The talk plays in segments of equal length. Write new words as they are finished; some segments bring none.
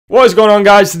What is going on,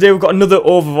 guys? Today we've got another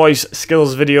overvoice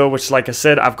skills video, which, like I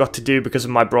said, I've got to do because of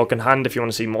my broken hand. If you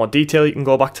want to see more detail, you can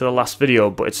go back to the last video,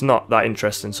 but it's not that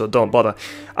interesting, so don't bother.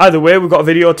 Either way, we've got a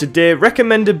video today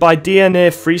recommended by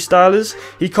DNA Freestylers.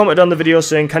 He commented on the video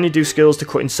saying, can you do skills to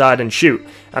cut inside and shoot?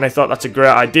 And I thought that's a great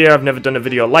idea. I've never done a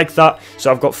video like that,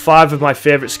 so I've got 5 of my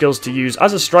favourite skills to use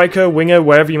as a striker, winger,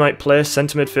 wherever you might play,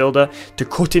 centre midfielder, to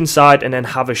cut inside and then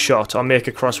have a shot, or make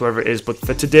a cross, wherever it is. But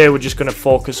for today, we're just going to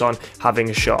focus on having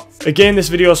a shot. Again, this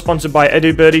video is sponsored by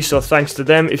EduBirdie, so thanks to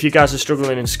them. If you guys are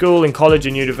struggling in school, in college,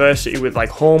 in university with like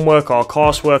homework or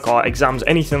coursework or exams,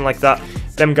 anything like that,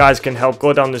 them guys can help.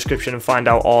 Go down the description and find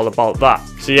out all about that.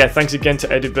 So yeah, thanks again to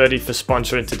EduBirdie for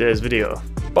sponsoring today's video.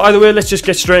 But either way, let's just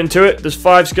get straight into it. There's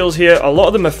 5 skills here. A lot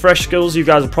of them are fresh skills you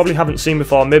guys probably haven't seen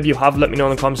before. Maybe you have. Let me know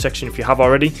in the comment section if you have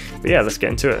already. But yeah, let's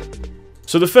get into it.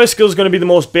 So the first skill is going to be the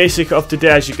most basic of today.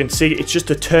 As you can see, it's just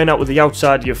to turn out with the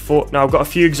outside of your foot. Now I've got a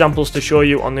few examples to show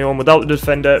you on the one without the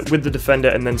defender, with the defender,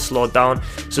 and then slow down.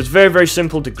 So it's very, very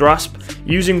simple to grasp.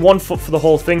 Using one foot for the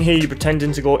whole thing here, you're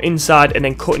pretending to go inside and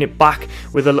then cutting it back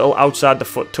with a little outside the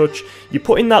foot touch. You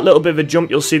put in that little bit of a jump,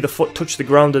 you'll see the foot touch the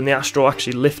ground and the astro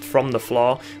actually lift from the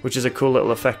floor, which is a cool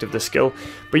little effect of the skill.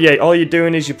 But yeah, all you're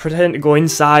doing is you pretend to go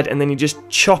inside and then you're just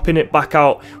chopping it back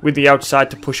out with the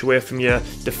outside to push away from your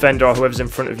defender or whoever's in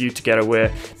front of you to get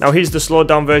away. Now here's the slowed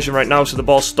down version right now. So the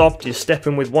ball's stopped, you're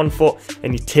stepping with one foot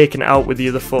and you're taking it out with the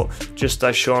other foot, just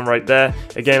as shown right there.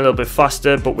 Again, a little bit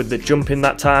faster, but with the jump in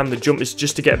that time. The jump is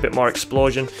just to get a bit more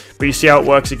explosion. But you see how it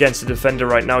works against the defender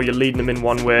right now. You're leading them in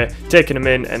one way, taking them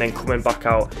in, and then coming back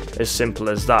out. As simple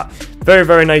as that. Very,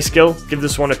 very nice skill. Give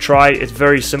this one a try. It's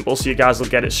very simple, so you guys will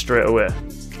get it straight away.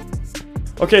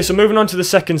 Okay, so moving on to the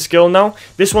second skill now.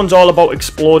 This one's all about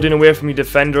exploding away from your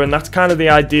defender, and that's kind of the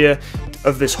idea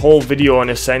of this whole video in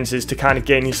a sense, is to kind of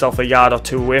gain yourself a yard or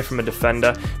two away from a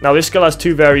defender. Now this skill has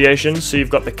 2 variations. So you've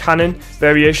got the cannon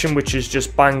variation, which is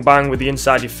just bang bang with the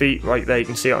inside of your feet. Right there, you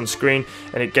can see it on screen,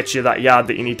 and it gets you that yard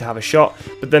that you need to have a shot.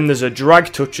 But then there's a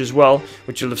drag touch as well,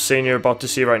 which you'll have seen, you're about to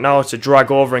see right now. It's a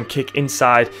drag over and kick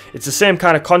inside. It's the same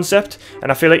kind of concept,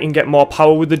 and I feel like you can get more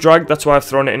power with the drag. That's why I've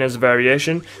thrown it in as a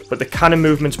variation. But the cannon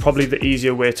movement's probably the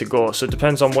easier way to go. So it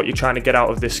depends on what you're trying to get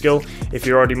out of this skill. If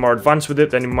you're already more advanced with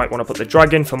it, then you might want to put the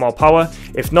drag in for more power.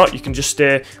 If not, you can just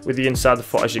stay with the inside of the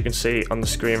foot, as you can see on the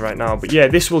screen right now. But yeah,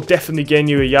 this will definitely gain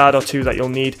you a yard or two that you'll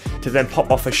need to then pop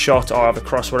off a shot or have a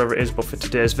cross, whatever it is. But for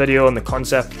today's video, and the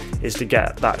concept is to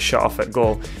get that shot off at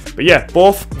goal. But yeah,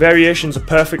 both variations are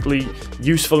perfectly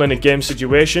useful in a game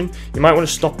situation. You might want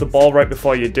to stop the ball right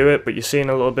before you do it, but you're seeing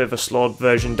a little bit of a slowed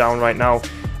version down right now.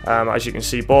 As you can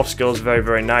see, both skills are very,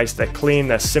 very nice. They're clean,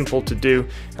 they're simple to do,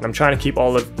 and I'm trying to keep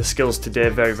all of the skills today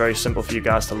very, very simple for you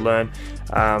guys to learn.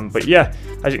 But yeah,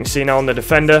 as you can see now on the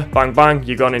defender, bang bang,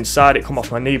 you're gone inside, it come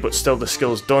off my knee, but still the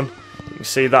skill's done. You can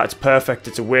see that it's perfect,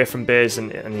 it's away from Bays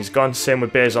and he's gone. Same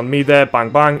with Bays on me there, bang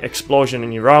bang, explosion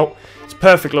and you're out. It's a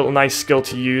perfect little nice skill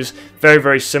to use. Very,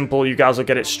 very simple, you guys will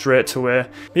get it straight away.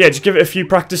 But yeah, just give it a few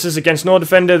practices against no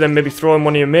defender, then maybe throw in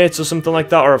one of your mates or something like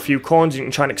that, or a few cones. You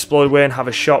can try and explode away and have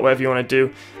a shot, whatever you want to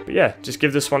do. But yeah, just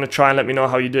give this one a try and let me know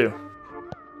how you do.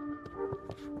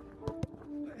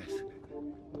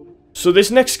 So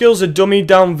this next skill is a dummy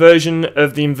down version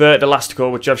of the inverted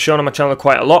elastico, which I've shown on my channel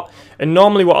quite a lot. And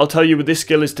normally what I'll tell you with this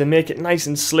skill is to make it nice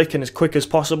and slick and as quick as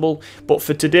possible. But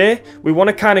for today, we want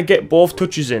to kind of get both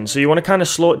touches in. So you want to kind of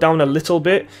slow it down a little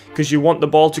bit, because you want the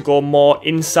ball to go more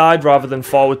inside rather than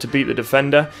forward to beat the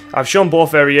defender. I've shown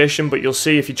both variation, but you'll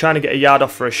see if you're trying to get a yard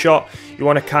off for a shot, you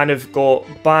want to kind of go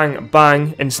bang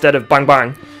bang instead of bang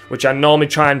bang, which I normally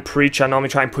try and preach. I normally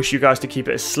try and push you guys to keep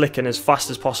it as slick and as fast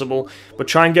as possible. But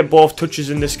try and get both touches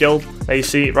in this skill. There you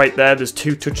see it right there, there's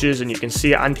 2 touches and you can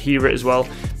see it and hear it as well.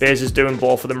 Bays is doing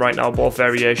both of them right now, both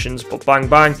variations. But bang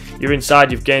bang, you're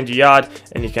inside, you've gained your yard,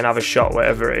 and you can have a shot,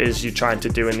 whatever it is you're trying to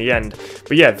do in the end.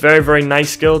 But yeah, very, very nice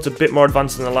skill. It's a bit more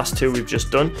advanced than the last 2 we've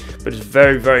just done, but it's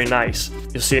very, very nice.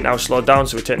 You'll see it now slowed down,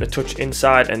 so we're taking the touch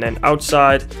inside and then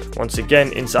outside. Once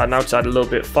again, inside and outside a little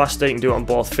bit faster. You can do it on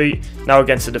both feet. Now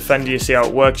against the defender, you see how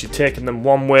it works. You're taking them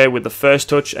one way with the first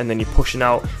touch, and then you're pushing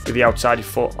out with the outside of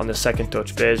your foot on the second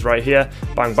touch. Bays right here,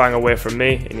 bang bang away from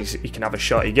me, and he can have a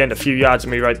shot. He gained a few yards of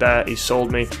me right there, he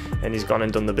sold me, and he's gone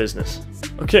and done the business.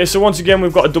 Okay, so once again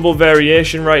we've got a double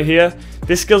variation right here.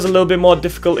 This skill's a little bit more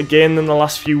difficult again than the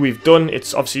last few we've done.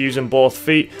 It's obviously using both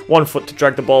feet, one foot to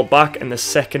drag the ball back and the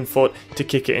second foot to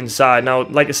kick it inside. Now,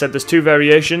 like I said, there's two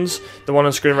variations. The one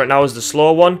on screen right now is the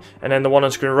slow one, and then the one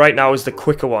on screen right now is the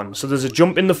quicker one. So there's a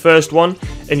jump in the first one,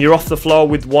 and you're off the floor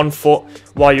with one foot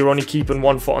while you're only keeping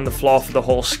one foot on the floor for the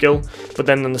whole skill. But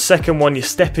then on the second one, you're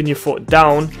stepping your foot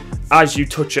down as you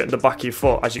touch it at the back of your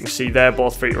foot. As you can see there,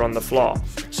 both feet are on the floor.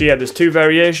 So yeah, there's two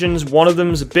variations. One of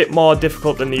them is a bit more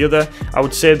difficult than the other. I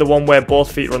would say the one where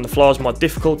both feet are on the floor is more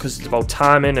difficult because it's about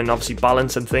timing and obviously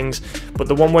balance and things. But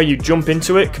the one where you jump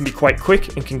into it can be quite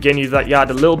quick and can gain you that yard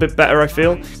a little bit better, I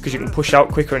feel, because you can push out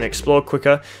quicker and explode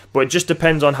quicker. But it just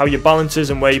depends on how your balance is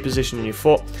and where you're positioning your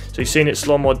foot. So you're seeing it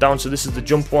slow mode down. So this is the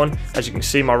jump one. As you can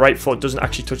see, my right foot doesn't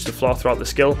actually touch the floor throughout the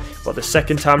skill. But the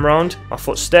second time around, my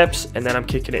foot steps and then I'm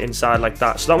kicking it inside like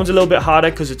that. So that one's a little bit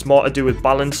harder because it's more to do with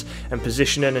balance and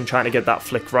positioning and trying to get that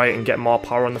flick right and get more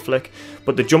power on the flick.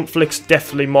 But the jump flick's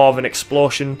definitely more of an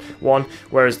explosion one,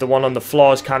 whereas the one on the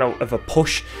floor is kind of a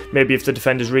push. Maybe if the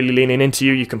defender's really leaning into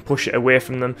you, you can push it away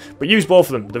from them. But use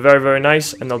both of them. They're very, very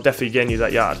nice and they'll definitely gain you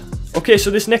that yard. Okay,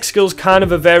 so this next skill is kind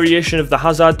of a variation of the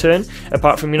hazard turn,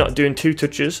 apart from you not doing two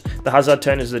touches. The hazard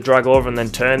turn is the drag over and then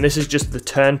turn. This is just the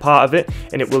turn part of it,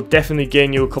 and it will definitely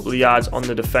gain you a couple of yards on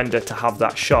the defender to have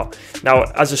that shot. Now,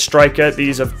 as a striker,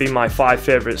 these have been my 5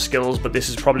 favourite skills, but this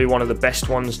is probably one of the best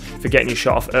ones for getting your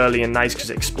shot off early and nice because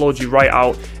it explodes you right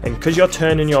out, and because you're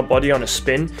turning your body on a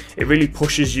spin, it really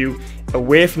pushes you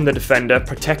away from the defender,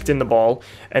 protecting the ball,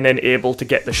 and then able to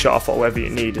get the shot off whatever you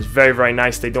need. It's very, very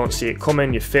nice. They don't see it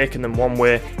coming. You're faking them one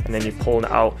way, and then you're pulling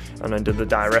it out and under the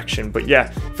direction. But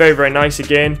yeah, very, very nice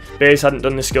again. Bays hadn't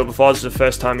done this skill before. This is the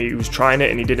first time he was trying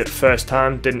it, and he did it first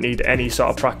time. Didn't need any sort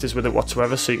of practice with it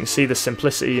whatsoever. So you can see the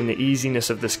simplicity and the easiness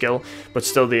of the skill, but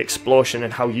still the explosion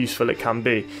and how useful it can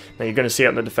be. Now you're going to see it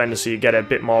on the defender, so you get a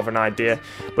bit more of an idea.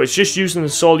 But it's just using the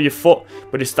sole of your foot,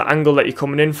 but it's the angle that you're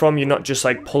coming in from. You're not just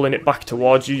like pulling it back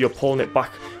towards you, you're pulling it back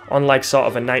on like sort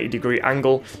of a 90-degree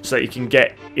angle so that you can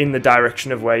get in the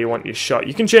direction of where you want your shot.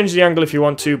 You can change the angle if you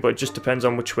want to, but it just depends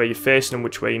on which way you're facing and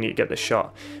which way you need to get the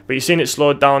shot. But you're seeing it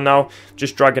slowed down now,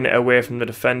 just dragging it away from the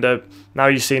defender. Now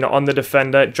you're seeing it on the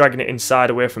defender, dragging it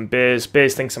inside away from Bays.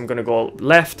 Bays thinks I'm going to go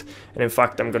left, and in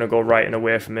fact I'm going to go right and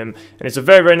away from him. And it's a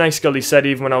very, very nice skill. He said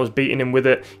even when I was beating him with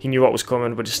it, he knew what was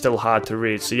coming, but it's still hard to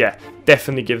read. So yeah,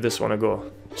 definitely give this one a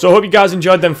go. So I hope you guys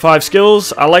enjoyed them 5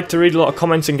 skills. I like to read a lot of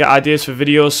comments and get ideas for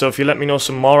videos, so if you let me know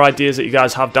some more ideas that you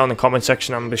guys have down in the comment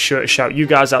section, I'm be sure to shout you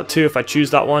guys out too if I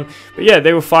choose that one. But yeah,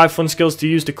 they were 5 fun skills to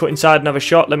use to cut inside and have a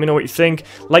shot. Let me know what you think.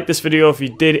 Like this video if you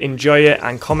did enjoy it,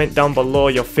 and comment down below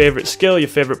your favourite skill, your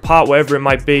favourite part, wherever it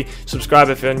might be. Subscribe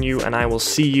if you're new, and I will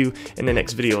see you in the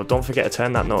next video. Don't forget to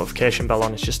turn that notification bell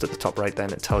on. It's just at the top right there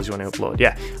and it tells you when I upload.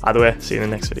 Yeah, either way, see you in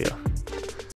the next video.